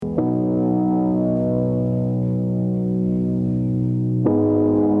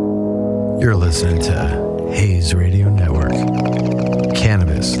You're listening to Hayes Radio Network,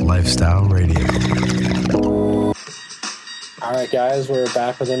 Cannabis Lifestyle Radio. All right, guys, we're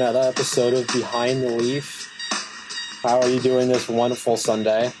back with another episode of Behind the Leaf. How are you doing this wonderful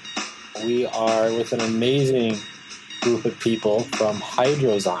Sunday? We are with an amazing group of people from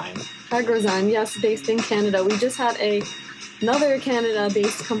Hygrozyme. Hygrozyme, yes, based in Canada. We just had another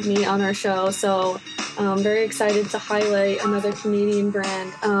Canada-based company on our show, so very excited to highlight another Canadian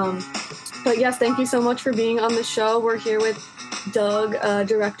brand. But yes, thank you so much for being on the show. We're here with Doug,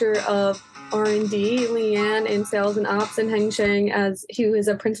 Director of R&D, Leanne in Sales and Ops, and Heng Sheng who is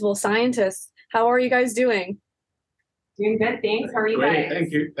a Principal Scientist. How are you guys doing? Doing good, thanks. How are you Great,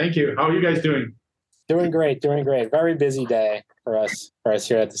 guys? Thank you. How are you guys doing? Doing great. Very busy day for us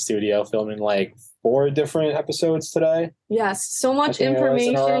here at the studio, filming like 4 different episodes today. Yes, so much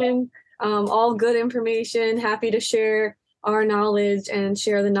information, all good information. Happy to share our knowledge and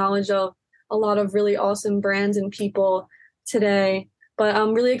share the knowledge of a lot of really awesome brands and people today. But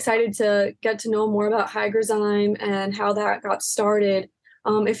I'm really excited to get to know more about Hygrozyme and how that got started.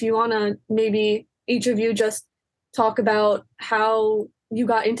 If you want to maybe each of you just talk about how you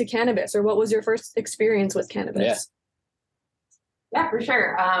got into cannabis, or what was your first experience with cannabis? Yeah, for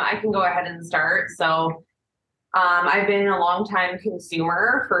sure. I can go ahead and start. So I've been a long-time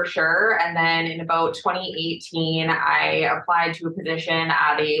consumer for sure. And then in about 2018, I applied to a position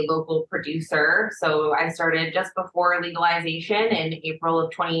at a local producer. So I started just before legalization in April of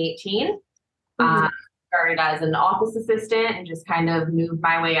 2018. Started as an office assistant and just kind of moved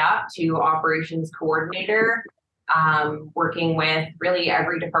my way up to operations coordinator, working with really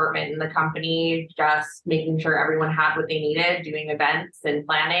every department in the company, just making sure everyone had what they needed, doing events and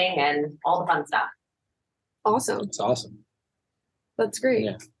planning and all the fun stuff. Awesome. It's awesome. That's great.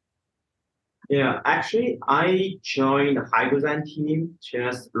 Yeah, actually, I joined the Hygrozyme team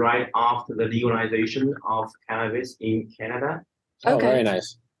just right after the legalization of cannabis in Canada. Oh, Okay. very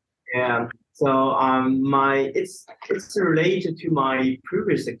nice. Yeah, so it's related to my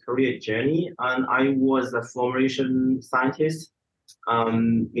previous career journey, and I was a formulation scientist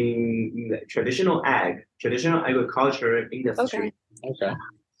in the traditional agriculture industry. Okay.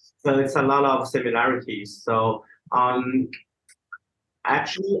 So it's a lot of similarities. So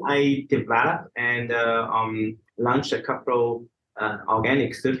actually, I developed and launched a couple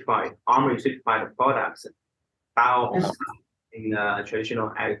organic certified, Armory certified products in the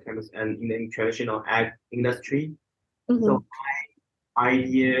traditional ag and in the traditional ag industry. Mm-hmm. So my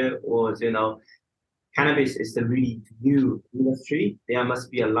idea was, cannabis is a really new industry. There must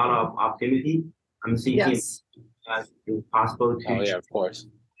be a lot of opportunity. I'm thinking Yes. it's possible to Oh yeah, of course.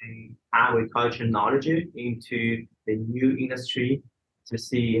 agriculture knowledge into the new industry to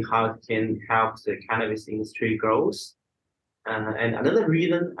see how it can help the cannabis industry grows. And another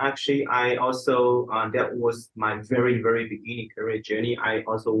reason, actually, I also, that was my very, very beginning career journey. I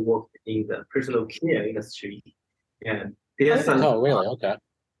also worked in the personal care industry. And there's Okay.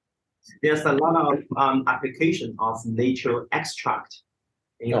 there's a lot of application of natural extract.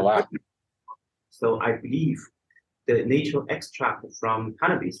 Oh, wow. So I believe the natural extract from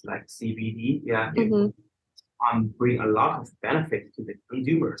cannabis, like CBD, Mm-hmm. bring a lot of benefit to the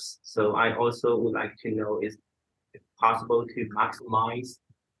consumers. So I also would like to know is it possible to maximize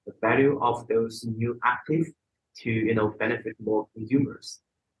the value of those new active to benefit more consumers.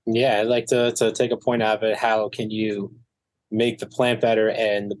 Yeah, I'd like to take a point out of it. How can you make the plant better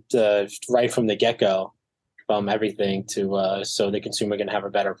and right from the get-go, from everything to so the consumer can have a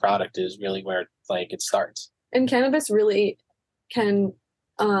better product is really where it starts. And cannabis really can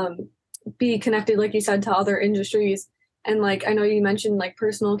be connected, like you said, to other industries. And I know you mentioned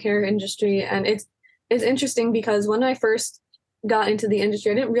personal care industry, and it's interesting because when I first got into the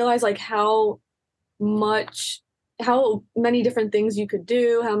industry, I didn't realize how many different things you could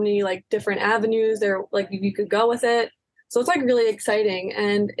do, how many different avenues there you could go with it. So it's really exciting.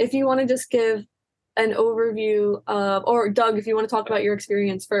 And if you want to just give an overview of, or Doug, if you want to talk about your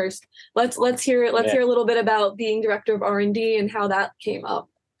experience first, let's hear a little bit about being director of R&D and how that came up.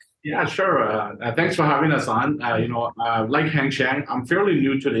 Yeah, sure. Thanks for having us on. Like Heng Sheng, I'm fairly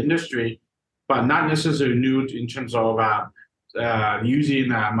new to the industry, but not necessarily new in terms of using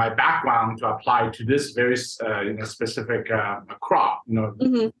my background to apply to this very specific crop.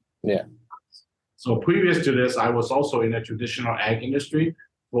 Mm-hmm. Yeah. So previous to this, I was also in the traditional ag industry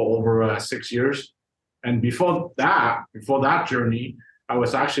for over 6 years. And before that journey, I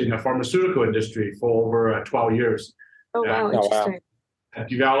was actually in the pharmaceutical industry for over 12 years. Oh, wow. Interesting.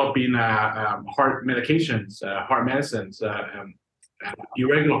 Developing heart medications, heart medicines,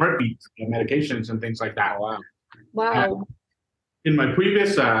 irregular heartbeat medications, and things like that. Oh, wow. Wow. In my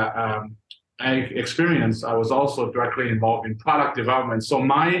previous experience, I was also directly involved in product development. So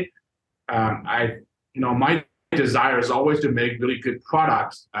my desire is always to make really good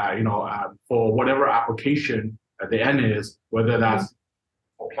products, for whatever application the end is, whether that's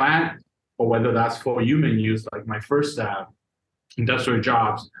for plant or whether that's for human use, like my first industrial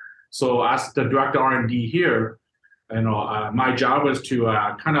jobs. So as the director R&D here, my job is to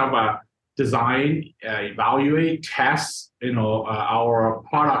design, evaluate, test, our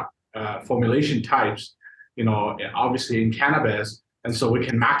product formulation types, obviously in cannabis, and so we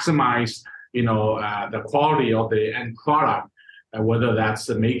can maximize, the quality of the end product, whether that's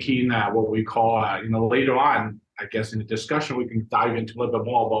making what we call, later on, I guess in the discussion we can dive into a little bit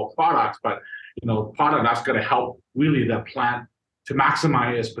more about products, but product that's going to help really the plant to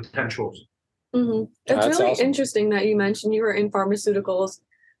maximize its potentials. Mm-hmm. It's really awesome. Interesting that you mentioned you were in pharmaceuticals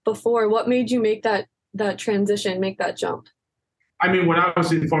before. What made you make that transition, make that jump? I mean, when I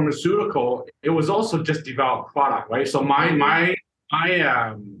was in pharmaceutical, it was also just develop product, right? So my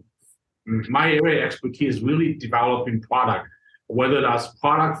area of expertise is really developing product, whether that's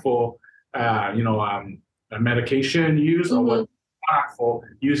product for medication use or whether product for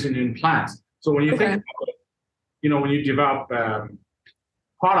using in plants. So when you think about it, when you develop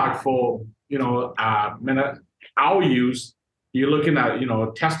product for our use, you're looking at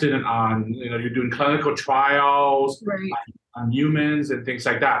testing it on you're doing clinical trials on humans and things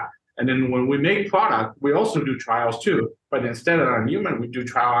like that. And then when we make product, we also do trials too. But instead of on human, we do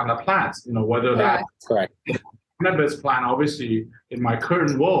trial on the plants. Whether that's correct. Cannabis plant, obviously, in my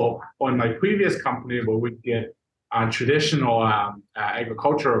current role or in my previous company, where we get traditional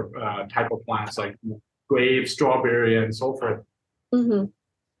agriculture type of plants like grape, strawberry, and so forth.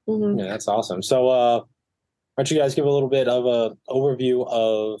 Mm-hmm. Mm-hmm. Yeah, that's awesome. So, why don't you guys give a little bit of an overview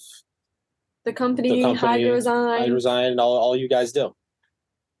of the company Hygrozyme, and all you guys do?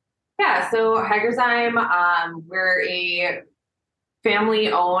 Yeah, so Hygrozyme, we're a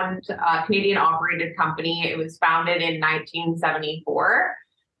family-owned Canadian-operated company. It was founded in 1974.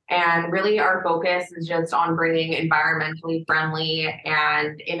 And really our focus is just on bringing environmentally friendly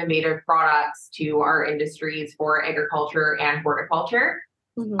and innovative products to our industries for agriculture and horticulture.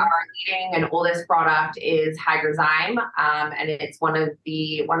 Mm-hmm. Our leading and oldest product is Hygrozyme, and it's one of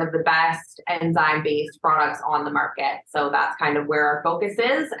the best enzyme-based products on the market. So that's kind of where our focus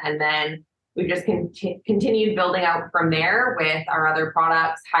is. And then we've just continued building out from there with our other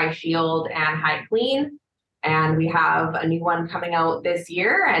products, High Shield and High Clean. And we have a new one coming out this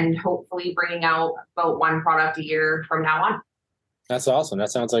year and hopefully bringing out about one product a year from now on. That's awesome. That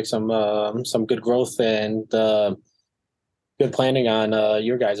sounds like some good growth and good planning on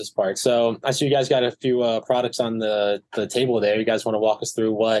your guys' part. So I see you guys got a few products on the table there. You guys want to walk us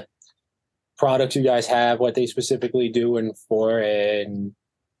through what products you guys have, what they specifically do and for, and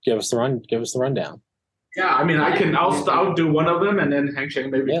give us the rundown. Yeah, I mean, I'll do one of them, and then Hang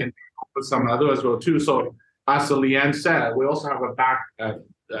Sheng maybe can put some other as well too. So as Leanne said, we also have a back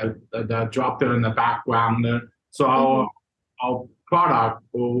the drop there in the background. So our product,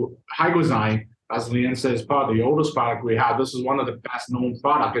 Hygrozyme, as Leanne said, is probably the oldest product we have. This is one of the best known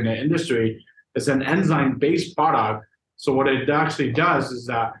product in the industry. It's an enzyme-based product. So what it actually does is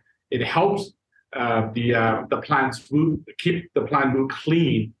that it helps the plant's root, keep the plant root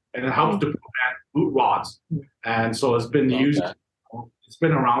clean, and it helps to prevent root rots. And so it's been used. It's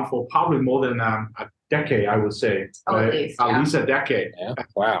been around for probably more than a decade, I would say. At least a decade. Yeah.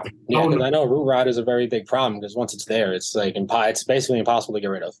 Wow. Yeah, because I know root rot is a very big problem because once it's there, it's like it's basically impossible to get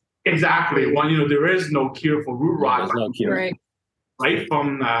rid of. Exactly. Well, there is no cure for root rot. There's no cure. Right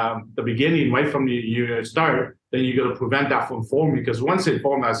from the beginning, right from you start, then you got to prevent that from forming, because once it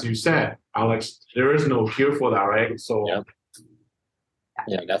forms, as you said, Alex, there is no cure for that, right? So.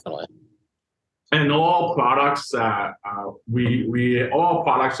 Yeah, definitely. And all products, all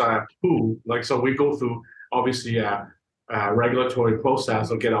products are approved. Like, so we go through obviously a regulatory process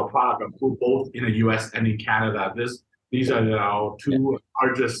to get our product approved both in the U.S. and in Canada. These are our two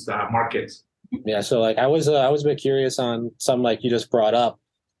largest markets. Yeah, so like I was a bit curious on some like you just brought up.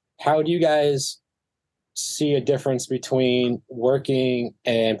 How do you guys see a difference between working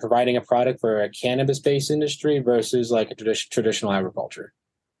and providing a product for a cannabis-based industry versus like a traditional agriculture?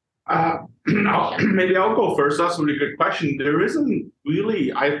 Maybe I'll go first. That's a really good question. There isn't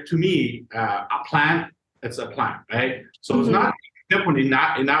really, to me, a plant. It's a plant, right? So it's not definitely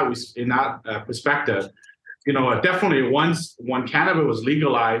not in that perspective. Definitely once when cannabis was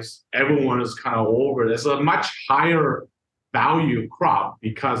legalized, everyone is kind of over. There's a much higher value crop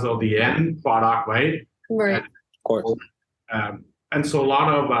because of the end product, right? Right. Of course. And so a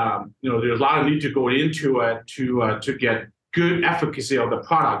lot of there's a lot of need to go into it to get good efficacy of the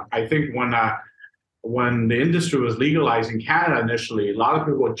product. I think when the industry was legalized in Canada initially, a lot of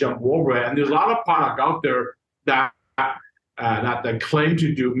people jump over it, and there's a lot of product out there that that claim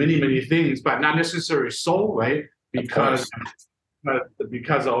to do many things, but not necessarily so, right? Because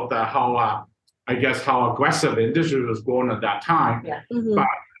of the how I guess how aggressive the industry was going at that time. Yeah. But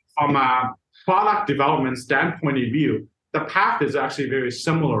from a product development standpoint of view, the path is actually very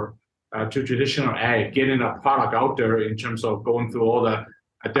similar to traditional ag, getting a product out there in terms of going through all the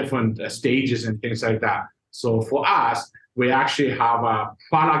different stages and things like that. So for us, we actually have a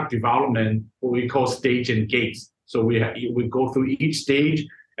product development, what we call stage and gates. So we go through each stage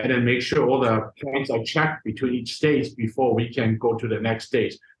and then make sure all the points are checked between each stage before we can go to the next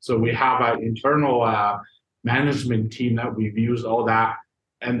stage. So we have an internal management team that reviews all that.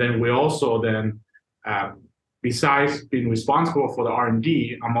 And then we also then, besides being responsible for the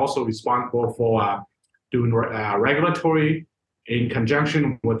R&D, I'm also responsible for doing regulatory in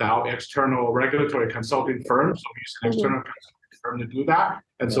conjunction with our external regulatory consulting firm. So we use an external consulting firm to do that.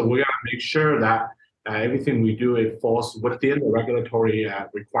 And so we got to make sure that everything we do, it falls within the regulatory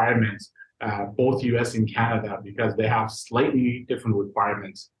requirements, both US and Canada, because they have slightly different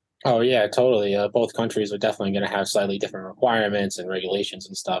requirements. Oh yeah, totally. Both countries are definitely going to have slightly different requirements and regulations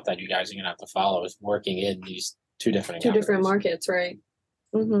and stuff that you guys are going to have to follow as working in these two different markets, right?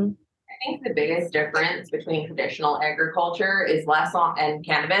 I think the biggest difference between traditional agriculture is less on, and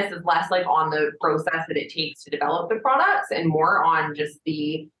cannabis is less like on the process that it takes to develop the products and more on just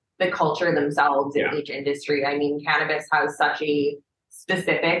the culture themselves in each industry. I mean, cannabis has such a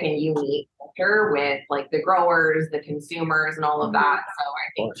specific and unique culture with like the growers, the consumers, and all of that. So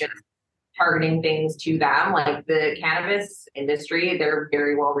I think just targeting things to them, like the cannabis industry, they're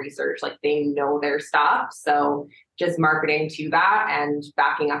very well researched, like they know their stuff. So just marketing to that and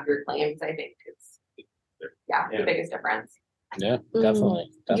backing up your claims, I think is the biggest difference. Yeah, definitely.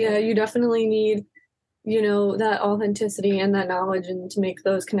 Yeah, you definitely need, that authenticity and that knowledge and to make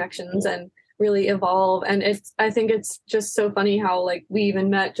those connections and really evolve. And I think it's just so funny how like we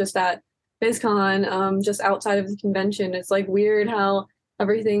even met just at BizCon, just outside of the convention. It's like weird how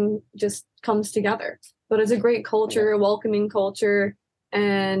everything just comes together, but it's a great culture, a welcoming culture.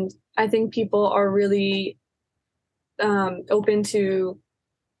 And I think people are really open to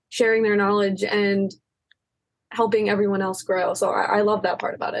sharing their knowledge and helping everyone else grow. So I love that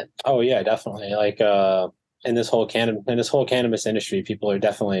part about it. Oh yeah, definitely. Like in this whole cannabis industry, people are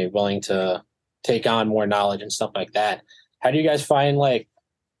definitely willing to take on more knowledge and stuff like that. How do you guys find like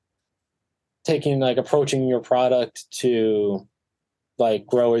approaching your product to like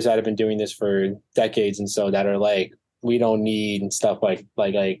growers that have been doing this for decades and so that are like, we don't need stuff like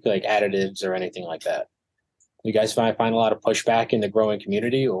additives or anything like that? You guys find a lot of pushback in the growing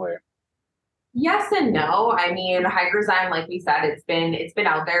community, or? Yes and no. I mean, Hygrozyme, like we said, it's been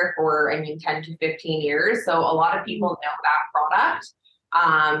out there for 10 to 15 years. So a lot of people know that product.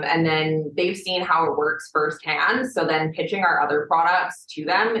 And then they've seen how it works firsthand. So then pitching our other products to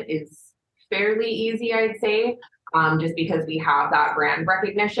them is fairly easy, I'd say, just because we have that brand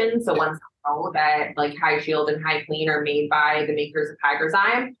recognition. So once they know that like High Shield and High Clean are made by the makers of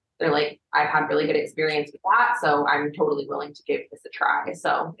Hygrozyme, they're like, I've had really good experience with that, so I'm totally willing to give this a try.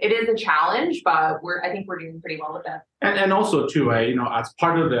 So it is a challenge, but I think we're doing pretty well with that. And also too, as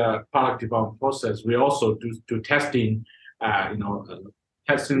part of the product development process, we also do testing,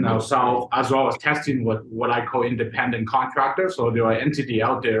 testing ourselves as well as testing what I call independent contractors. So there are entity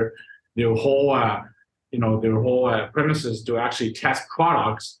out there, their whole premises to actually test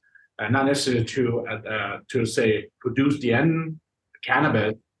products, not necessarily to say produce the end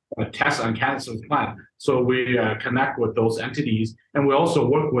cannabis. Test on cannabis plant. So we connect with those entities, and we also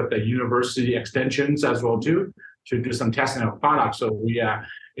work with the university extensions as well too to do some testing of products. So we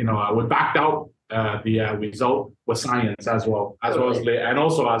backed out the result with science as well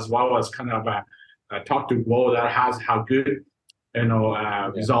as kind of talk to grower that has how good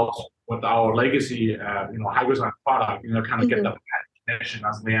results with our legacy Hygrozyme product. Kind of get the connection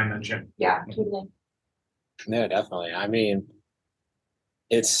as Leanne mentioned. Yeah, totally. Yeah, definitely. I mean,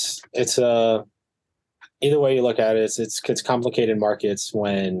 it's either way you look at it, it's complicated markets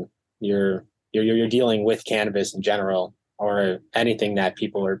when you're dealing with cannabis in general or anything that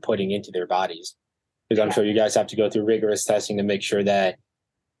people are putting into their bodies. Because I'm sure you guys have to go through rigorous testing to make sure that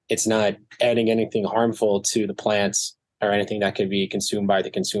it's not adding anything harmful to the plants or anything that could be consumed by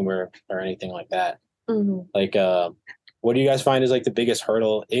the consumer or anything like that. Mm-hmm. Like, what do you guys find is like the biggest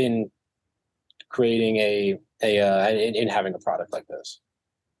hurdle in creating in having a product like this?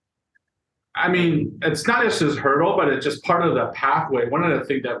 I mean, it's not just a hurdle, but it's just part of the pathway. One of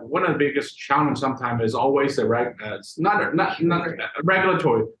the biggest challenge sometimes is always it's not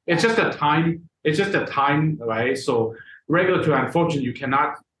regulatory. It's just a time. It's just a time, right? So regulatory, unfortunately, you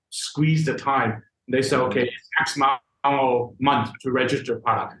cannot squeeze the time. They say, okay, it's X amount of month to register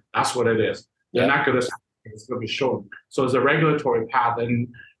product. That's what it is. They're not going to. It's going to be shown. So it's a regulatory path, and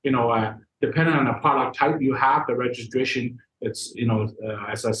depending on the product type you have, the registration. It's,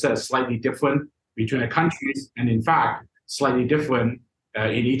 as I said, slightly different between the countries, and in fact, slightly different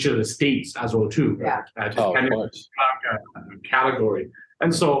in each of the states as well too. Yeah. Depending on the category.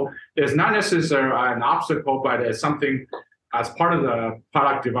 And so there's not necessarily an obstacle, but it's something as part of the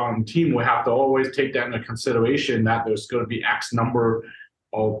product development team, we have to always take that into consideration that there's going to be X number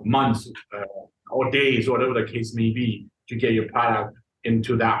of months or days, whatever the case may be, to get your product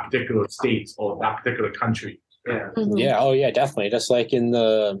into that particular state or that particular country. Yeah. Mhm. Yeah. Oh, yeah, definitely. Just like in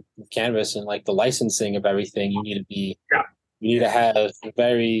the cannabis and like the licensing of everything, you need to have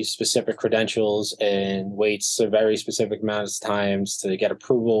very specific credentials and waits a very specific amount of times to get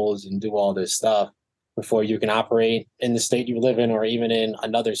approvals and do all this stuff before you can operate in the state you live in, or even in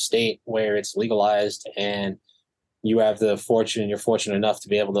another state where it's legalized and you have you're fortunate enough to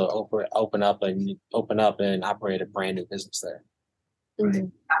be able to open up and operate a brand new business there.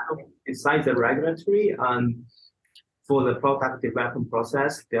 Mhm. Besides the regulatory, for the product development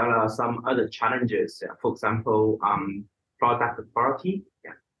process, there are some other challenges. For example, product quality.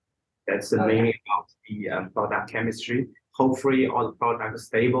 Yeah, that's mainly about the product chemistry. Hopefully, all the products are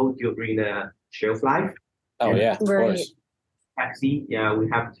stable during the shelf life. Oh, yeah, of Right. course. Efficacy, yeah, we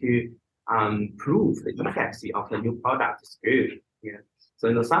have to prove the efficacy of the new product is good. Yeah.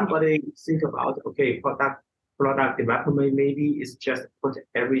 So somebody think about, okay, product development maybe is just put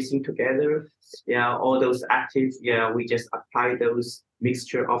everything together. Yeah, all those active, yeah, we just apply those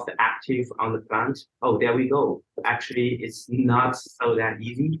mixture of the active on the plant. Oh, there we go. Actually, it's not so that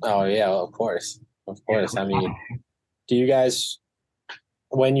easy. Oh, yeah, of course. I mean, do you guys,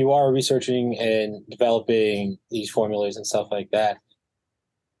 when you are researching and developing these formulas and stuff like that,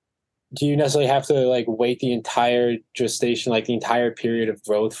 do you necessarily have to like wait the entire gestation, like the entire period of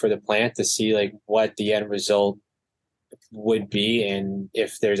growth for the plant to see like what the end result would be, and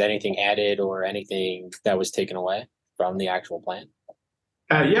if there's anything added or anything that was taken away from the actual plant?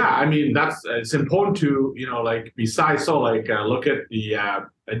 Yeah, I mean it's important to besides look at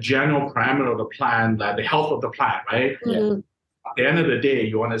the general parameter of the plant, the health of the plant, right? Mhm. At the end of the day,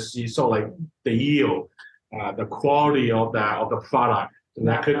 you want to see the yield, the quality of the product. And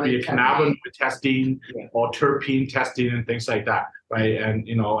that could be a cannabinoid testing or terpene testing and things like that, right? And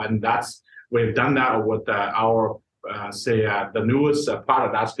and we've done that with our the newest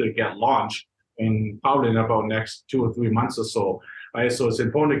product that's going to get launched probably in about next 2 or 3 months or so, right? So it's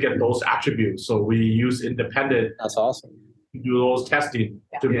important to get those attributes. So we use independent. That's awesome. To do those testing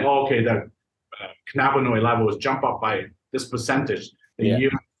to be okay. The cannabinoid levels jump up by this percentage.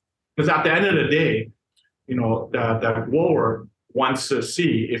 Because at the end of the day, the grower wants to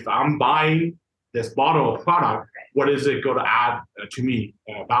see if I'm buying this bottle of product, what is it going to add to me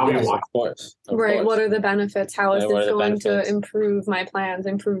value-wise? Yes, of course. Right. What are the benefits? How is Yeah, what this are the going to benefits? improve my plans,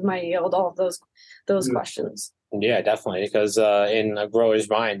 improve my yield? All of those questions. Yeah, definitely. Because in a grower's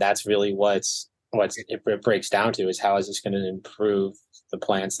mind, that's really what it breaks down to, is how is this going to improve the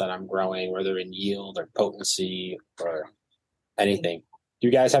plants that I'm growing, whether in yield or potency or anything. Do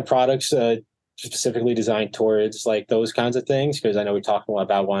you guys have products specifically designed towards like those kinds of things? Because I know we talked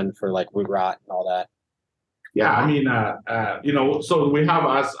about one for like root rot and all that. Yeah, I mean, so we have,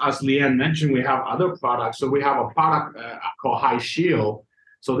 as Leanne mentioned, we have other products. So we have a product called High Shield.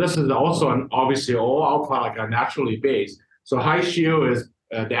 So this is also obviously all our products are naturally based. So High Shield is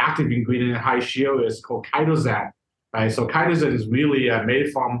the active ingredient in High Shield is called Hygrozyme, right? So Hygrozyme is really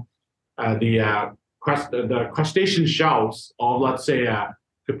made from the crustacean shells of, let's say,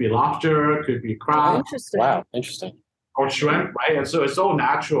 could be lobster, could be crab. Interesting. Wow, interesting. Or shrimp, right? And so it's all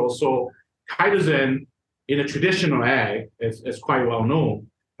natural. So Hygrozyme in a traditional egg is quite well known.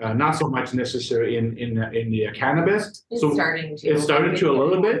 Not so much necessary in the cannabis. It's so starting to. It's starting to a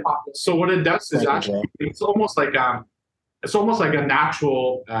little bit. So what it does is actually it's almost like a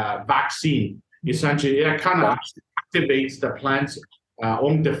natural vaccine. Essentially, it kind of activates the plant's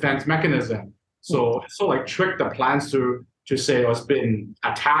own defense mechanism. So it's sort of like trick the plants to say it's been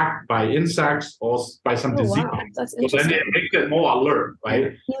attacked by insects or by some disease. Wow. That's So then interesting. it makes it more alert,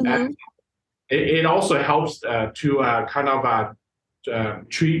 right? Mhm. And it also helps to kind of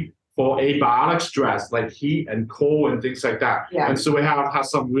treat for abiotic stress like heat and cold and things like that. Yeah. And so we have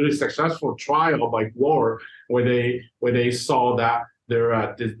some really successful trial by grower where they saw that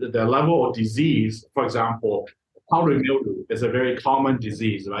the level of disease, for example, powdery mildew is a very common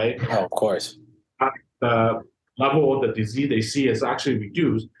disease, right? Oh, of course. The level of the disease they see is actually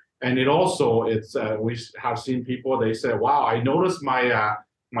reduced. And it also, we have seen people, they say, wow, I noticed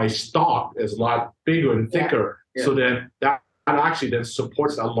my stalk is a lot bigger and thicker. Yeah. So then that actually then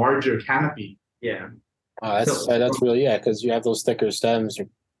supports a larger canopy. Yeah. That's really, because you have those thicker stems,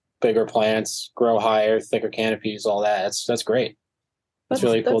 bigger plants, grow higher, thicker canopies, all that. That's great. That's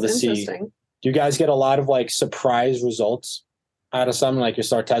really cool to see. Do you guys get a lot of like surprise results out of something? Like you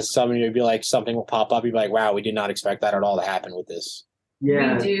start testing something, you'd be like, something will pop up. You'd be like, wow, we did not expect that at all to happen with this.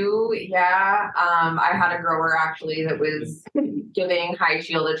 Yeah. We do, yeah. I had a grower actually that was giving High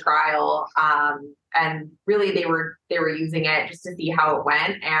Shield a trial, and really they were using it just to see how it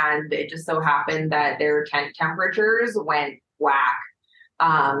went, and it just so happened that their temperatures went whack.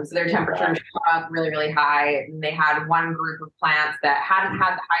 So their temperatures shot up really, really high, and they had one group of plants that hadn't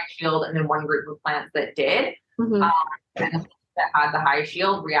had the High Shield, and then one group of plants that did. Mm-hmm. And that had the High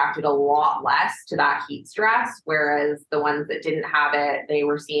Shield reacted a lot less to that heat stress, whereas the ones that didn't have it, they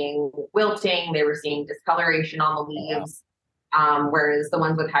were seeing wilting, they were seeing discoloration on the leaves, whereas the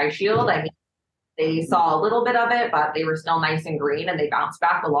ones with High Shield, I mean, they saw a little bit of it, but they were still nice and green, and they bounced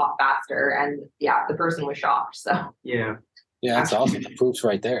back a lot faster, and yeah, the person was shocked. So yeah, that's awesome. The proof's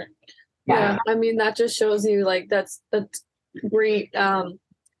right there. Yeah, I mean, that just shows you like that's great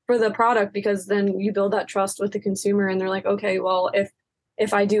for the product, because then you build that trust with the consumer, and they're like, okay, well,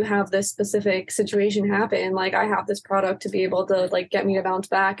 if I do have this specific situation happen, like I have this product to be able to like get me to bounce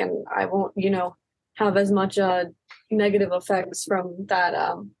back, and I won't, have as much negative effects from that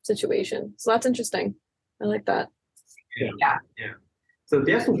situation. So that's interesting. I like that. Yeah. So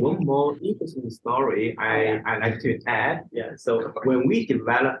there's one more interesting story I like to add. Yeah. So when we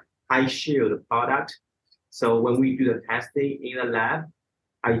develop High Shield product, so when we do the testing in the lab,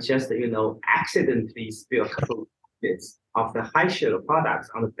 I just, accidentally spill a couple of bits of the High Shield products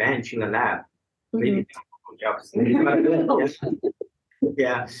on the bench in the lab. Maybe jobs.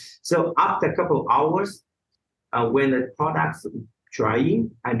 Yeah. So after a couple of hours, when the product's drying,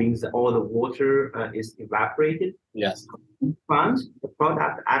 I mean all the water is evaporated. Yes. In front, the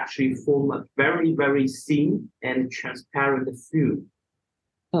product actually form a very, very thin and transparent film.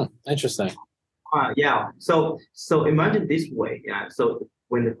 Interesting. Yeah. So imagine this way. Yeah. So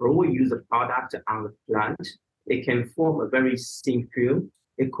when the grower uses a product on the plant, it can form a very thin film.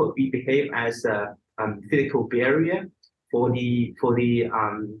 It could behave as a physical barrier for the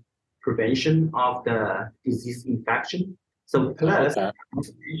prevention of the disease infection. So plus,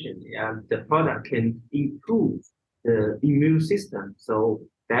 the product can improve the immune system. So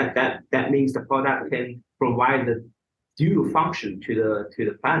that means the product can provide the dual function to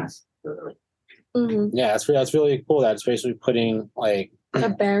the plants. Mm-hmm. Yeah, that's really cool. That's basically putting like a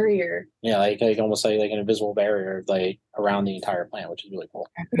barrier. Yeah, like almost like an invisible barrier like around the entire plant, which is really cool.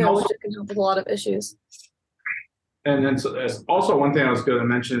 Yeah, which can help with a lot of issues. And then also one thing I was going to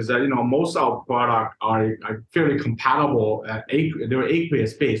mention is that most of our product are fairly compatible they're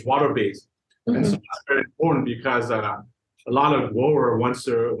aqueous based, water based, and so that's very important because a lot of grower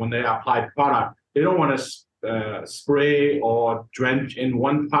when they apply product, they don't want to spray or drench in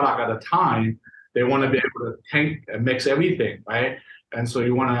one product at a time. They want to be able to tank and mix everything, right? And so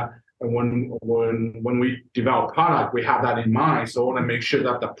you want to, when we develop product, we have that in mind. So we want to make sure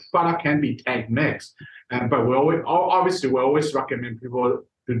that the product can be tank mixed. But we always recommend people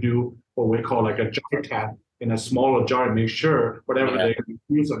to do what we call like a jar tap in a smaller jar. Make sure whatever they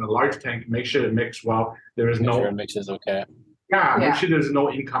use in a large tank, make sure it mixes well. There is no it mixes okay. Yeah, make sure there's no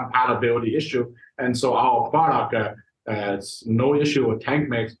incompatibility issue. And so our product, it's no issue with tank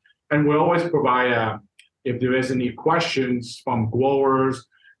mix. And we always provide, if there is any questions from growers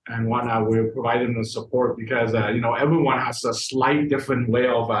and whatnot, we'll provide them the support because, everyone has a slight different way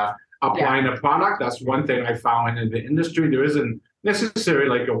of applying a product. That's one thing I found in the industry. There isn't necessarily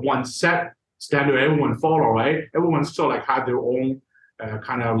like a one set standard everyone follow, right? Everyone's still like have their own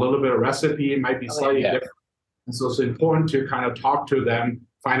kind of a little bit of recipe. It might be slightly different. And so it's important to kind of talk to them,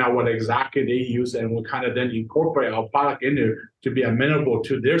 find out what exactly they use, and we'll kind of then incorporate our product in there to be amenable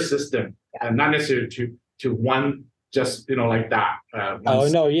to their system and not necessarily to one just, like that.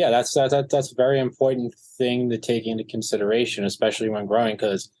 That's a very important thing to take into consideration, especially when growing,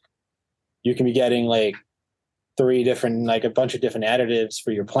 because you can be getting like a bunch of different additives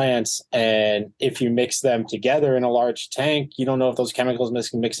for your plants. And if you mix them together in a large tank, you don't know if those chemicals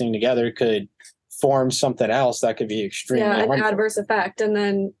mixing together could form something else that could be extremely harmful. An adverse effect, and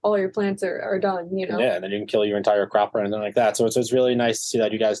then all your plants are done, Yeah, and then you can kill your entire crop or anything like that. So it's really nice to see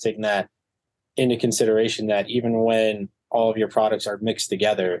that you guys taking that into consideration, that even when all of your products are mixed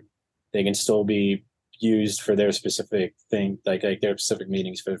together, they can still be used for their specific thing, like their specific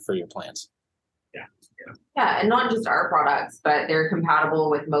meanings for your plants. Yeah, and not just our products, but they're compatible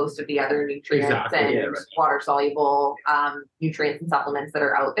with most of the other nutrients and water soluble nutrients and supplements that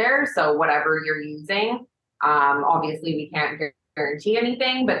are out there. So whatever you're using, obviously we can't guarantee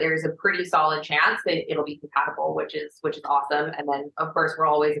anything, but there's a pretty solid chance that it'll be compatible, which is awesome. And then of course we're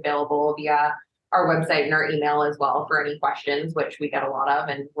always available via our website and our email as well for any questions, which we get a lot of,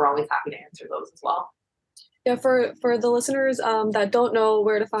 and we're always happy to answer those as well. Yeah, for the listeners that don't know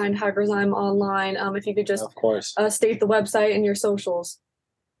where to find Hygrozyme online, if you could just of course state the website and your socials.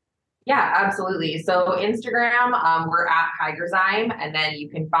 Yeah, absolutely. So Instagram, we're at Hygrozyme, and then you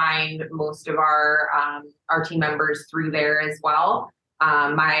can find most of our team members through there as well.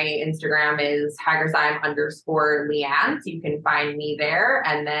 My Instagram is Hygrozyme_Leanne. So you can find me there.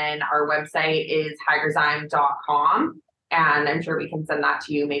 And then our website is hygrozyme.com. And I'm sure we can send that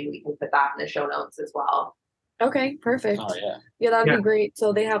to you. Maybe we can put that in the show notes as well. Okay, perfect. Oh yeah. Yeah, that'd be great.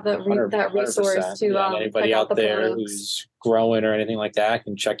 So they have that that resource to anybody out there products. who's growing or anything like that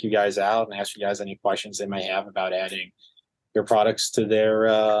can check you guys out and ask you guys any questions they may have about adding your products to their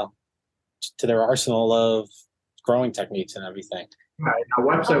arsenal of growing techniques and everything. Right. Our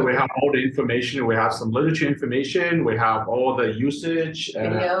website, we have all the information. We have some literature information. We have all the usage,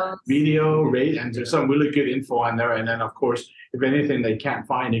 video, rate, and there's some really good info on there. And then, of course, if anything they can't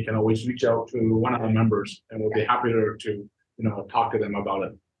find, they can always reach out to one of our members, and we'll be happy to talk to them about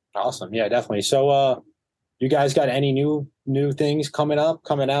it. Awesome. Yeah, definitely. So, you guys got any new things coming out?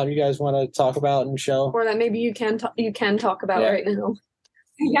 You guys want to talk about and show, or that maybe you can talk about right now?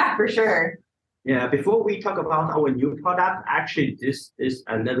 Yeah, for sure. Yeah, before we talk about our new product, actually, this is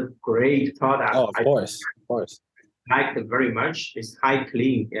another great product. Oh, of course. I like it very much. It's High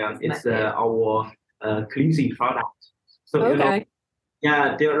Clean. Yeah, it's our cleansing product. So there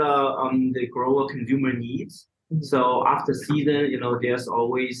are the grower consumer needs. So after season, there's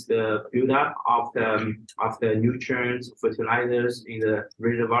always the buildup of the nutrients, fertilizers in the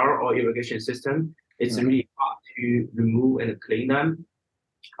reservoir or irrigation system. It's really hard to remove and clean them.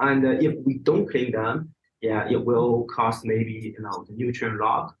 And if we don't clean them, it will cause maybe the nutrient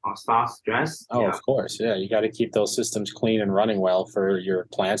loss or start stress. Oh, of course, you got to keep those systems clean and running well for your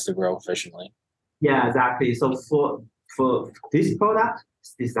plants to grow efficiently. Yeah, exactly. So for this product,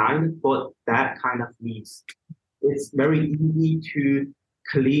 it's designed for that kind of needs. It's very easy to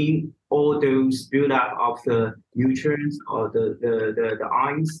clean all those buildup of the nutrients or the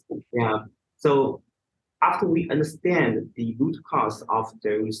ions. Yeah. So after we understand the root cause of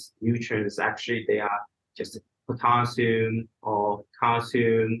those nutrients, actually they are just potassium or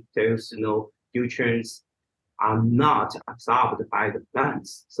calcium. Those nutrients are not absorbed by the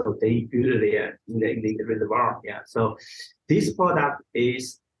plants, so they build there in the reservoir. Yeah. So this product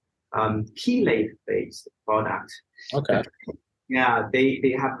is chelate based product. Okay. Yeah,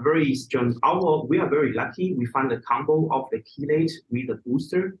 they have very strong. We are very lucky. We found the combo of the chelate with the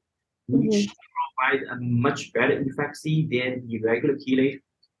booster, which provide a much better efficacy than the regular chelate.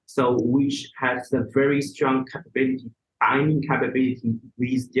 So which has a very strong binding capability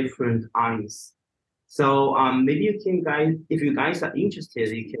with different ions. So maybe you can guys, if you guys are interested,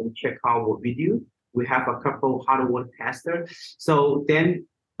 you can check out what we do. We have a couple hard water tester. So then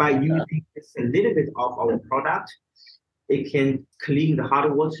by using just a little bit of our product, it can clean the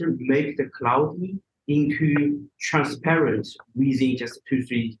hard water, make the cloudy into transparent within just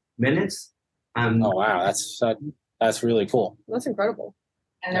 2-3 minutes. Oh wow, that's really cool. That's incredible.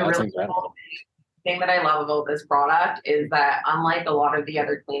 And the really cool thing that I love about this product is that unlike a lot of the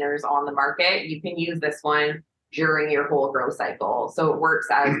other cleaners on the market, you can use this one during your whole grow cycle. So it works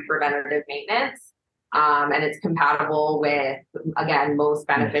as preventative maintenance. And it's compatible with, again, most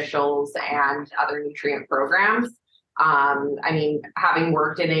beneficials and other nutrient programs. I mean, having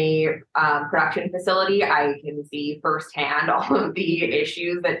worked in a production facility, I can see firsthand all of the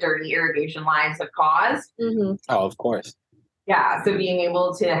issues that dirty irrigation lines have caused. Mm-hmm. Oh, of course. Yeah, so being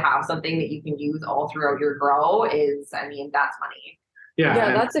able to have something that you can use all throughout your grow is, I mean, that's money.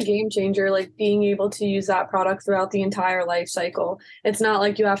 Yeah, that's a game changer, like being able to use that product throughout the entire life cycle. It's not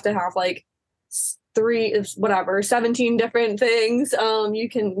like you have to have like 17 different things. You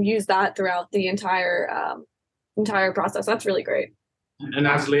can use that throughout the entire process. That's really great. And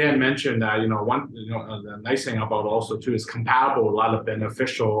as Leanne mentioned, the nice thing about also too is compatible a lot of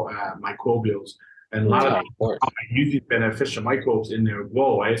beneficial microbials, and a lot of people are using beneficial microbes in their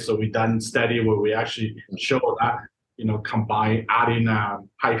grow, right? So we done study where we actually show that combine adding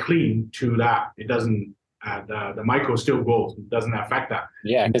high clean to that, it doesn't the micro still grows. It doesn't affect that.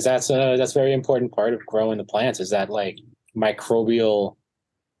 Yeah, because that's a very important part of growing the plants is that like microbial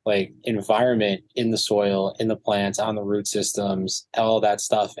like environment in the soil, in the plants, on the root systems, all that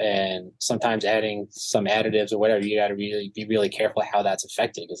stuff. And sometimes adding some additives or whatever, you got to really be really careful how that's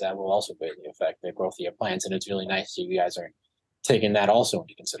affected, because that will also greatly affect the growth of your plants. And it's really nice that you guys are taking that also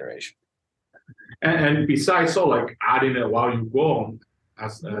into consideration. And besides, so like adding it while you grow them,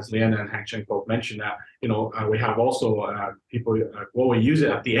 as Leanne and Hank Cheng both mentioned that, we have also people will use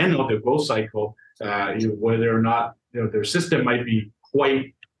it at the end of the growth cycle, whether or not their system might be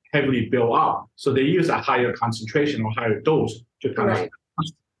quite heavily built up, so they use a higher concentration or higher dose to kind of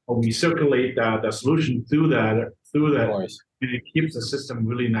recirculate the solution through that, and it keeps the system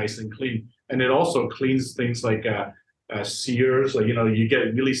really nice and clean. And it also cleans things like sears, like you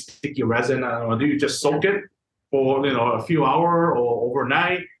get really sticky resin. Do you just soak it for a few hours or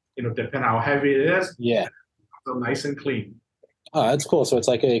overnight? Depending how heavy it is. Yeah. So nice and clean. Oh, that's cool. So it's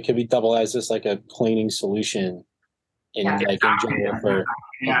like it could be double as just like a cleaning solution in general for a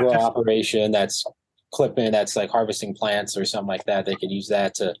grow operation that's clipping, that's like harvesting plants or something like that. They could use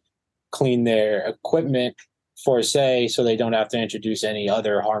that to clean their equipment so they don't have to introduce any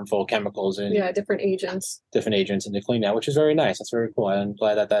other harmful chemicals and different agents and to clean that, which is very nice. That's very cool. I'm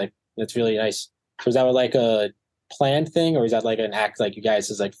glad that's really nice. So is that like a planned thing, or is that like an act, like you guys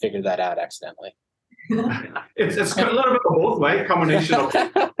just like figured that out accidentally? It's a little bit of both, right? Combination of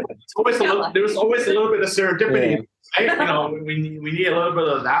there's always a little bit of serendipity, right? We need a little bit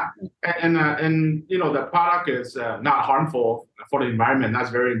of that, and the product is not harmful for the environment. That's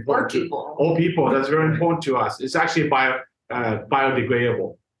very important to all people. That's very important to us. It's actually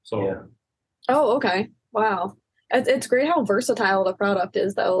biodegradable. So. Oh, okay. Wow. It's great how versatile the product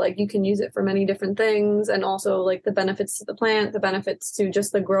is, though. Like you can use it for many different things, and also like the benefits to the plant, the benefits to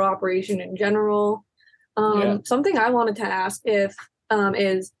just the grow operation in general. Something I wanted to ask is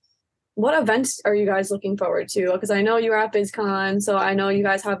what events are you guys looking forward to? Because I know you're at BizCon, so I know you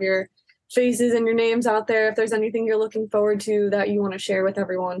guys have your faces and your names out there. If there's anything you're looking forward to that you want to share with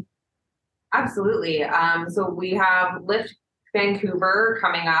everyone. Absolutely. So we have Lift Vancouver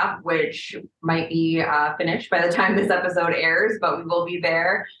coming up, which might be finished by the time this episode airs, but we will be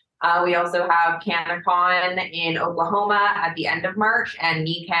there. We also have CannaCon in Oklahoma at the end of March and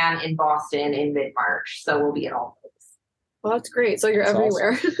NECAN in Boston in mid-March. So we'll be at all of those. Well, that's great. So you're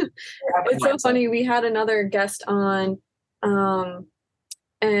everywhere. Awesome. It's so funny. We had another guest on,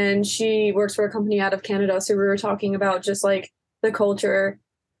 and she works for a company out of Canada. So we were talking about just like the culture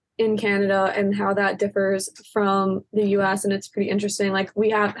in Canada and how that differs from the US, and it's pretty interesting. Like we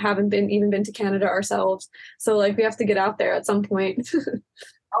haven't been to Canada ourselves. So like we have to get out there at some point.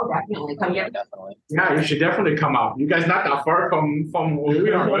 Oh, definitely. Come here. Definitely. Yeah, you should definitely come out. You guys not that far from where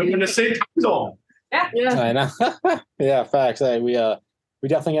we are. We're in the same time zone. Yeah. I know. Yeah, facts. We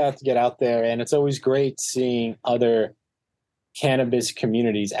definitely have to get out there, and it's always great seeing other cannabis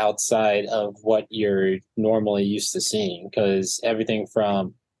communities outside of what you're normally used to seeing, because everything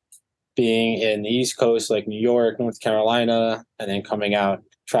from being in the East Coast, like New York, North Carolina, and then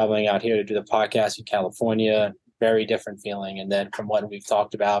traveling out here to do the podcast in California, very different feeling. And then from what we've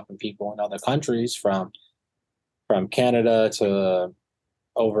talked about from people in other countries, from Canada to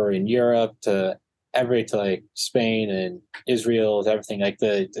over in Europe to like Spain and Israel, everything like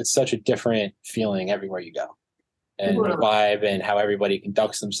it's such a different feeling everywhere you go, and the vibe and how everybody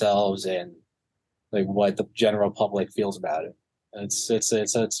conducts themselves and like what the general public feels about it.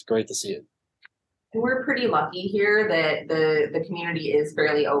 It's great to see it. And we're pretty lucky here that the community is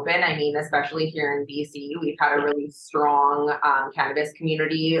fairly open. I mean, especially here in BC, we've had a really strong cannabis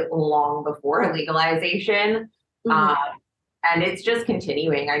community long before legalization. Mm-hmm. And it's just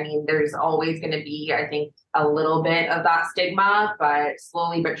continuing. I mean, there's always going to be, I think, a little bit of that stigma, but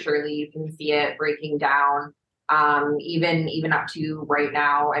slowly but surely you can see it breaking down. Even up to right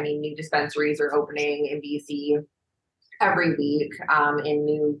now, I mean, new dispensaries are opening in BC every week in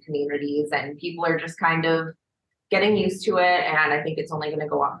new communities, and people are just kind of getting used to it, and I think it's only going to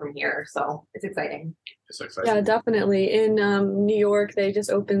go up from here, so it's exciting. Yeah, definitely. In New York, they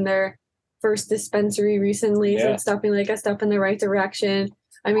just opened their first dispensary recently, so it's definitely like a step in the right direction.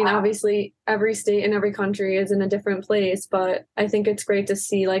 I mean, obviously every state and every country is in a different place, but I think it's great to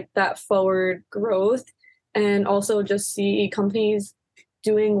see like that forward growth, and also just see companies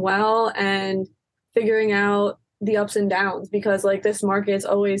doing well and figuring out the ups and downs, because like this market's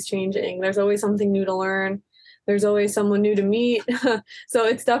always changing. There's always something new to learn. There's always someone new to meet. So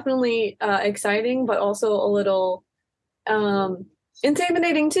it's definitely exciting, but also a little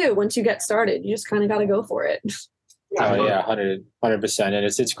intimidating too. Once you get started, you just kind of got to go for it. Oh yeah, 100%. And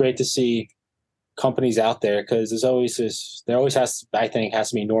it's great to see companies out there, because there always has, I think, has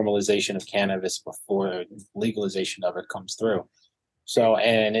to be normalization of cannabis before legalization of it comes through. So,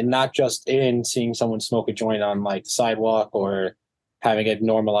 and not just in seeing someone smoke a joint on like the sidewalk or having it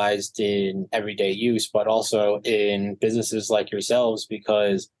normalized in everyday use, but also in businesses like yourselves,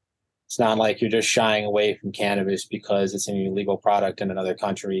 because it's not like you're just shying away from cannabis because it's an illegal product in another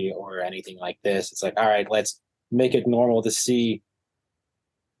country or anything like this. It's like, all right, let's make it normal to see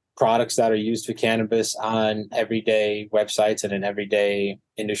products that are used for cannabis on everyday websites and in everyday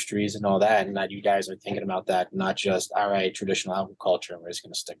industries and all that, and that you guys are thinking about that, not just, all right, traditional agriculture, and we're just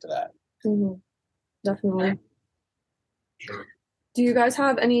going to stick to that. Mm-hmm. Definitely. Sure. Do you guys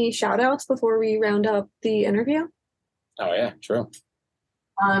have any shout outs before we round up the interview? Oh yeah, true.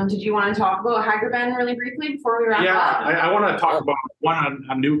 Did you want to talk about Hygrozyme really briefly before we wrap up? Yeah, I want to talk about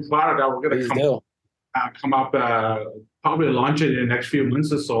a new product that we're going to come up, probably launch it in the next few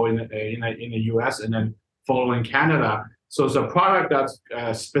months or so in the US and then follow in Canada. So it's a product that's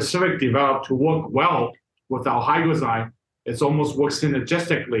specific developed to work well with our Hygrozyme. It almost works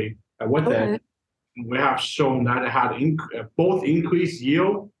synergistically with it. We have shown that it had both increased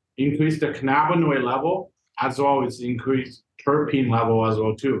yield, increased the cannabinoid level, as well as increased terpene level as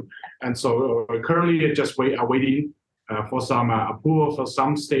well too. And so currently just waiting for some approval for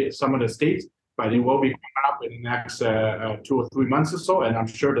some of the states, but it will be coming up in the next 2 or 3 months or so. And I'm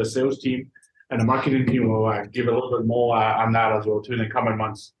sure the sales team and the marketing team will give a little bit more on that as well too in the coming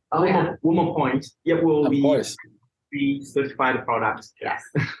months. One more point. It will be certified products. Yes.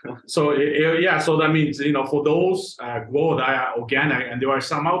 So so that means for those grow that are organic, and there are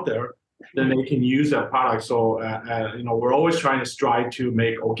some out there, then they can use that product. So we're always trying to strive to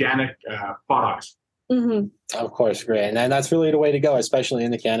make organic products. Mm-hmm. Of course, great, and that's really the way to go, especially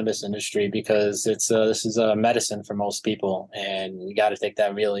in the cannabis industry, because this is a medicine for most people, and you got to take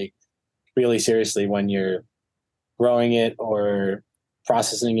that really, really seriously when you're growing it or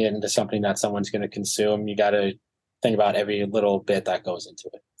processing it into something that someone's going to consume. You got to think about every little bit that goes into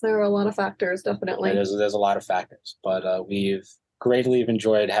it. There are a lot of factors, definitely. And there's a lot of factors, but we've greatly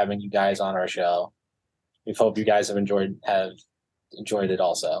enjoyed having you guys on our show. We hope you guys have enjoyed it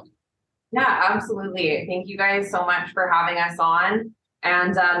also. Yeah, absolutely. Thank you guys so much for having us on.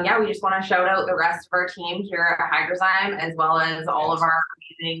 And we just want to shout out the rest of our team here at Hygrozyme, as well as all of our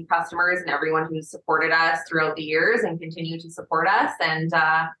amazing customers and everyone who's supported us throughout the years and continue to support us. And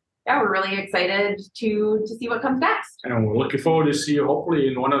we're really excited to see what comes next. And we're looking forward to see you hopefully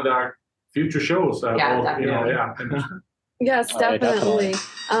in one of our future shows. Yes, definitely.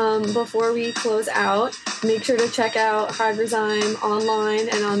 Before we close out, make sure to check out Hygrozyme online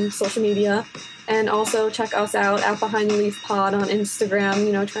and on social media. And also check us out at Behind the Leaf Pod on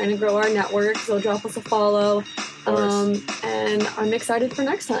Instagram, trying to grow our network. So drop us a follow. And I'm excited for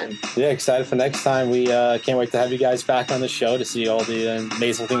next time. Yeah, excited for next time. We can't wait to have you guys back on the show to see all the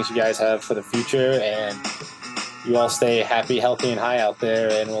amazing things you guys have for the future. And you all stay happy, healthy, and high out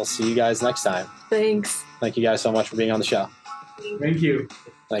there. And we'll see you guys next time. Thanks. Thank you guys so much for being on the show. Thank you.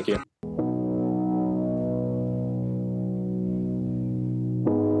 Thank you.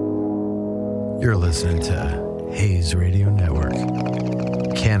 You're listening to Hayes Radio Network,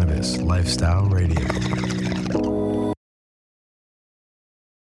 Cannabis Lifestyle Radio.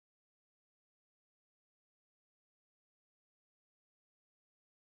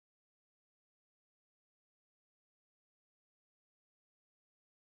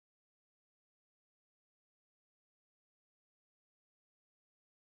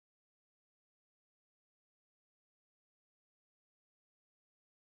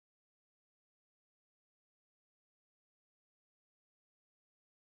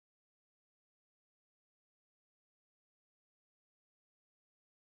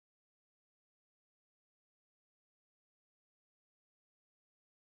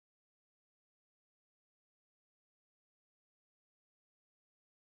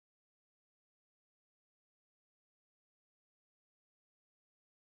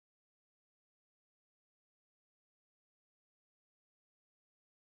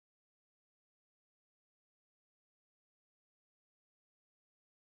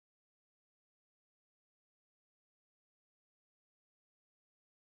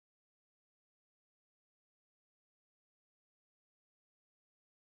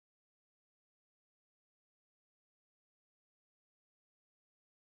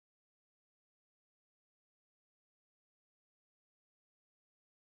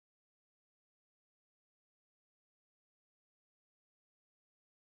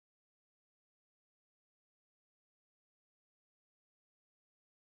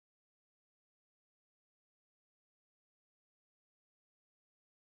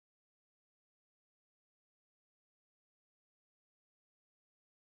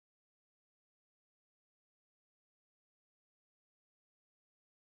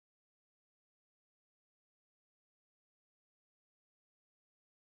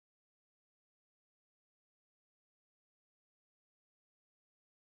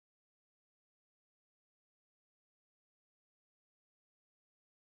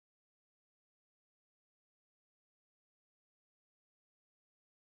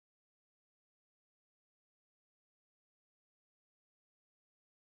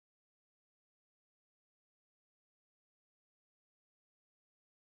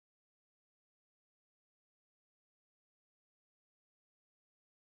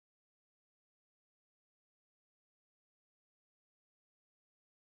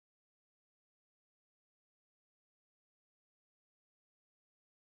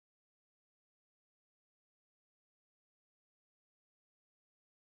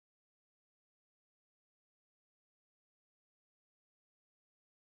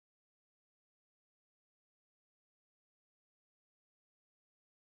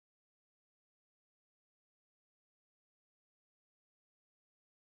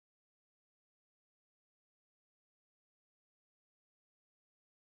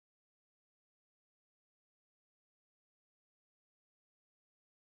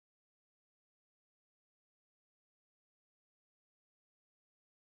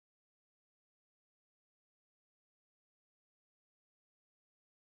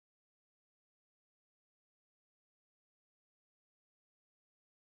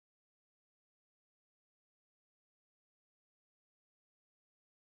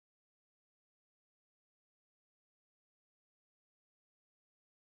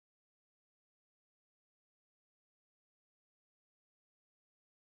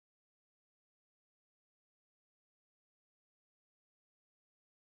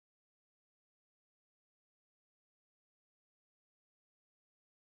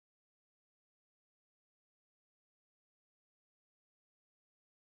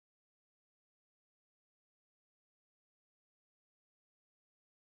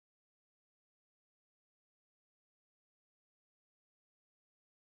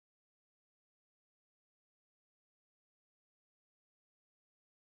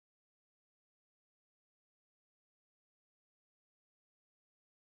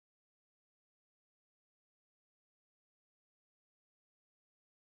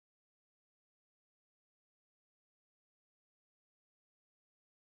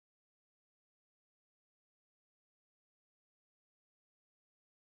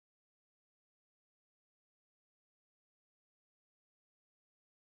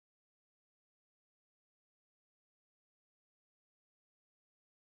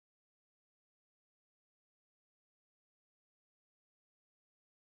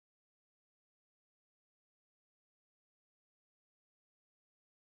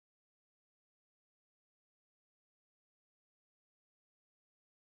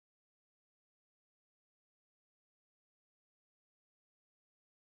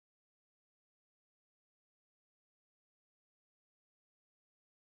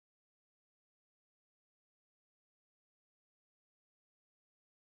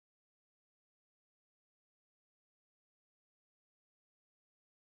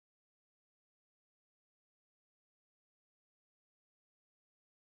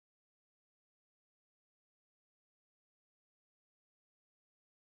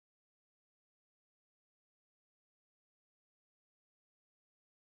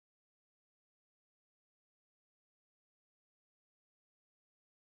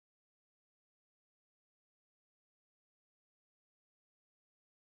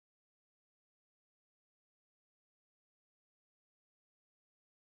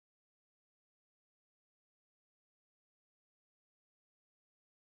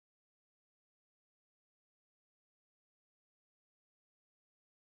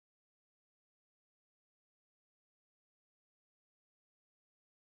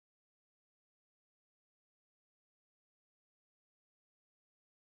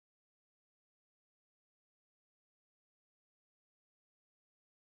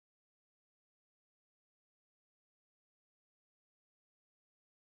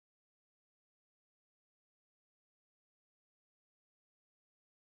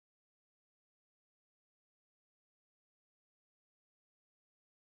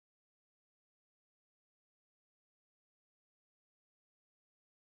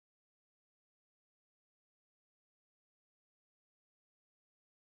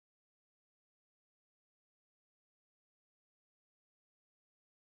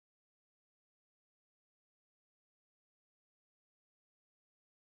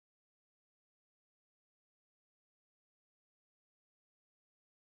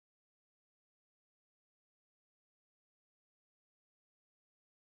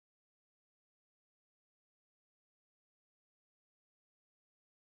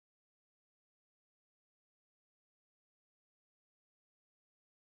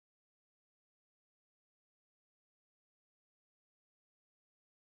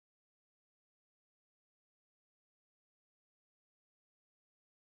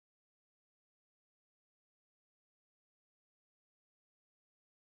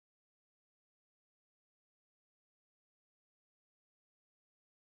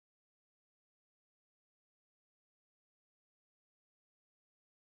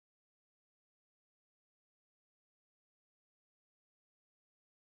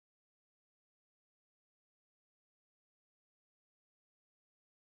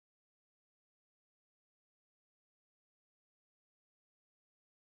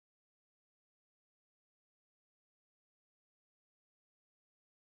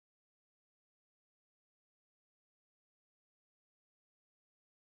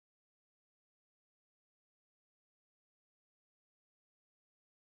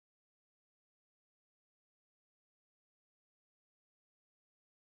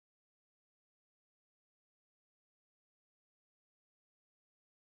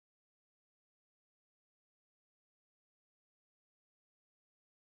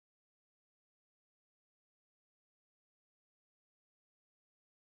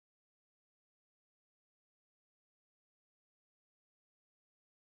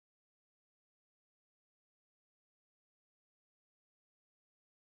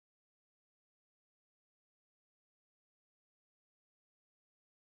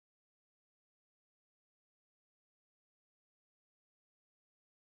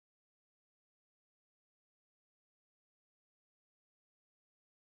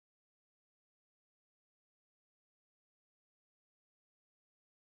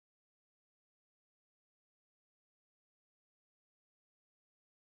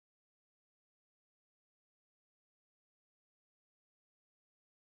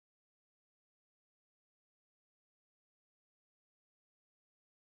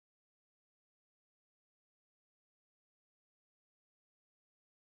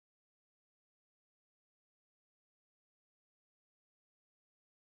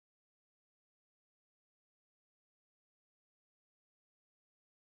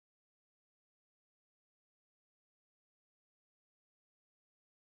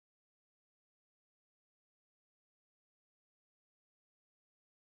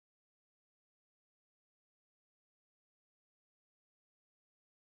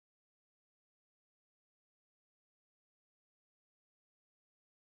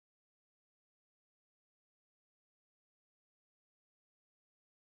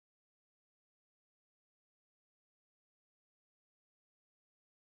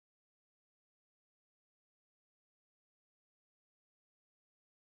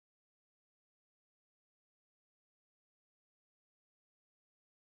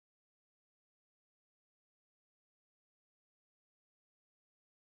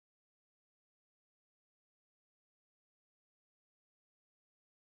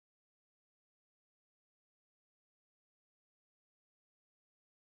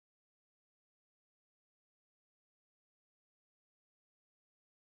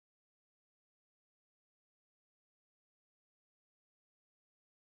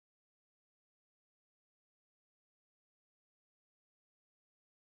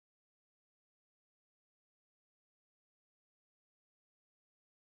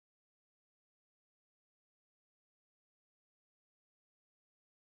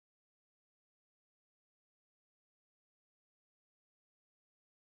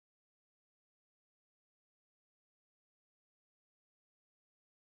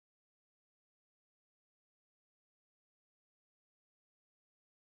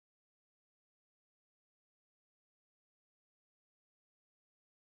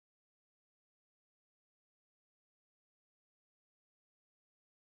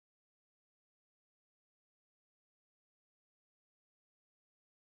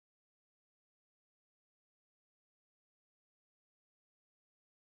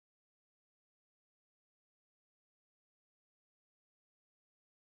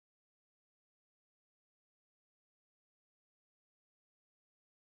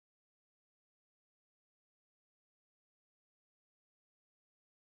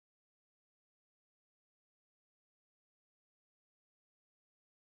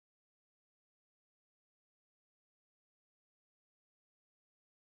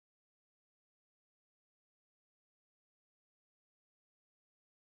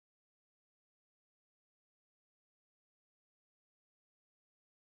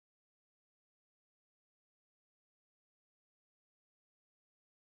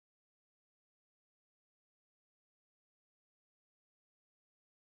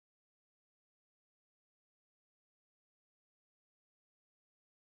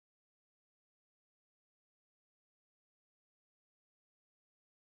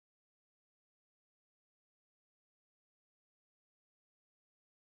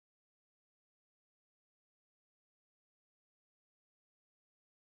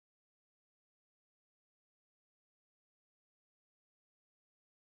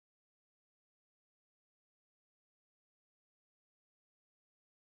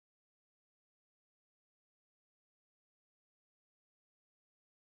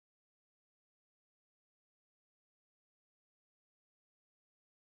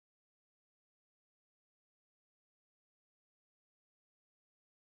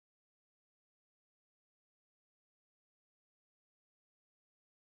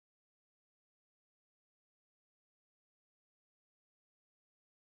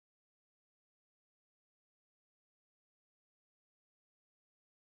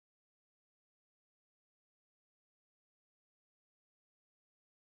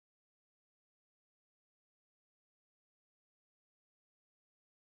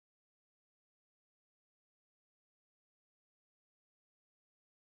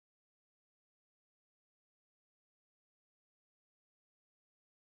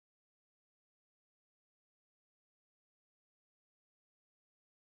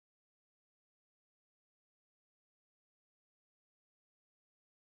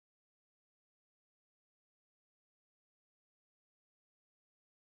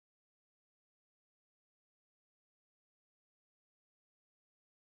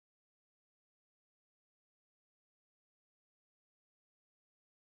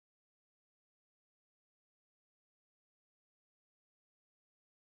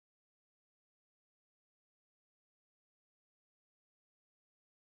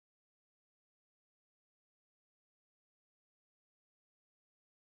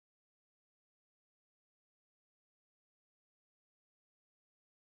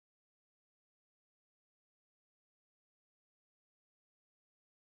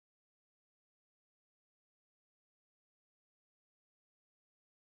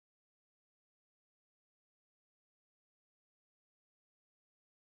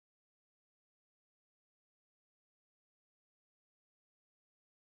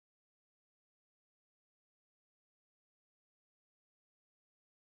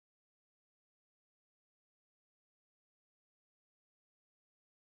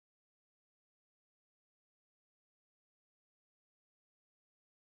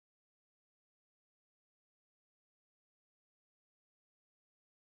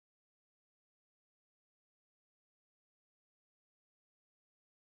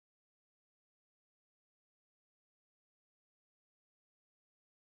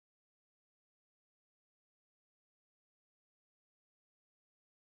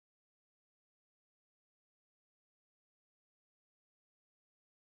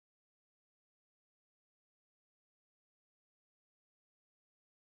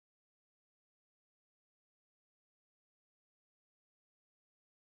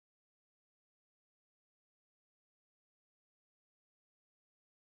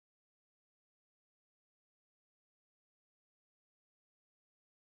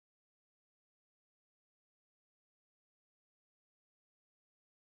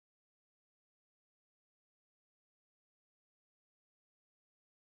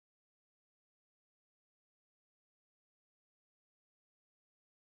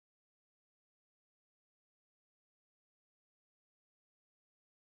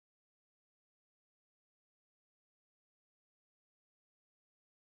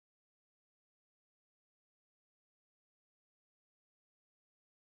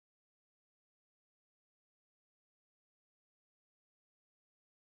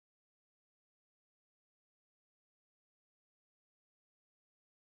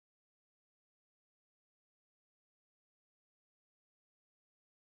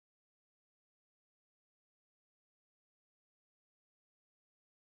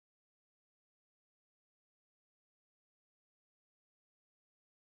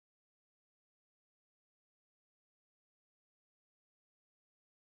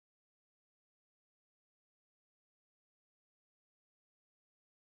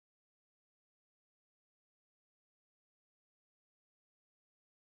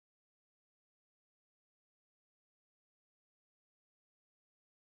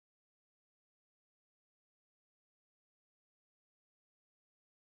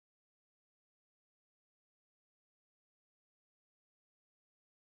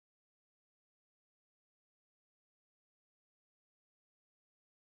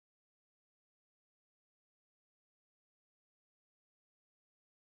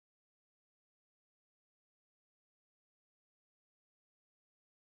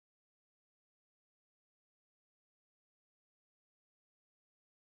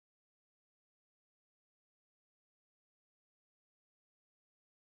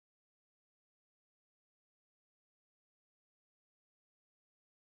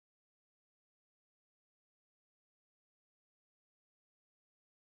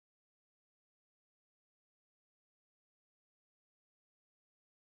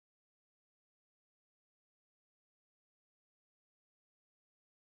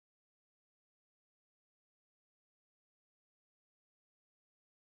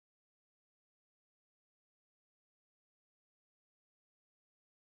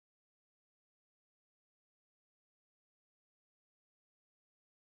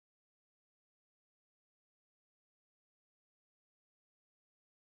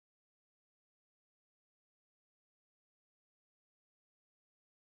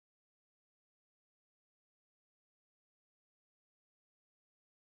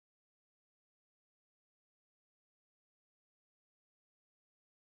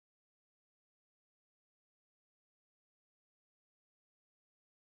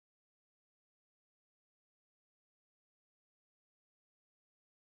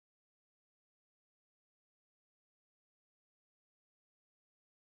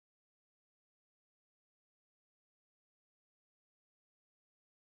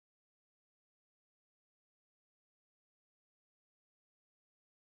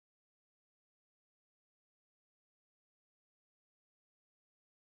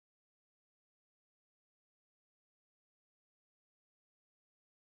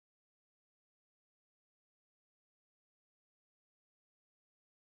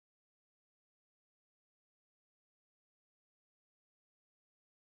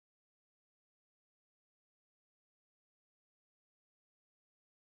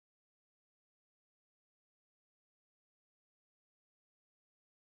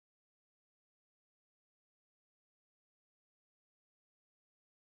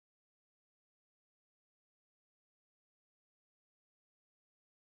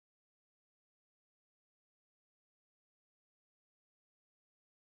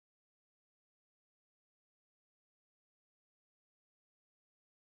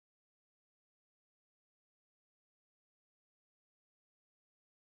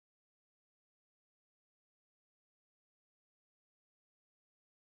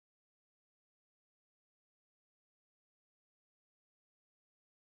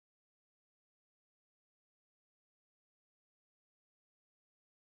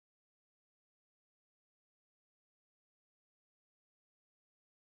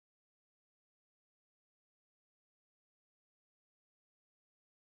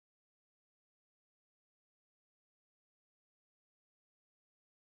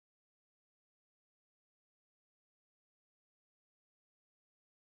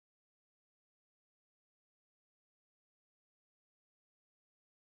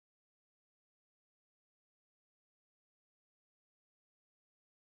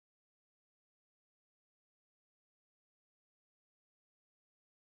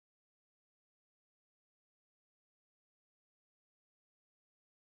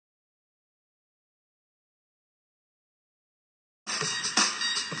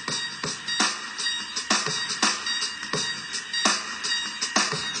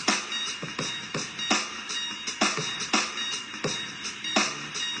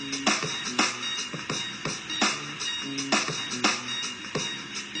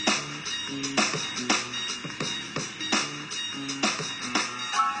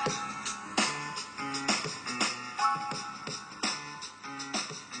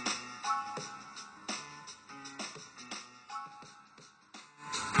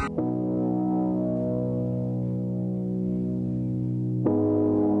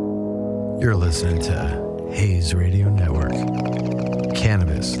 You're listening to Hayes Radio Network,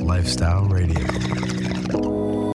 Cannabis Lifestyle Radio.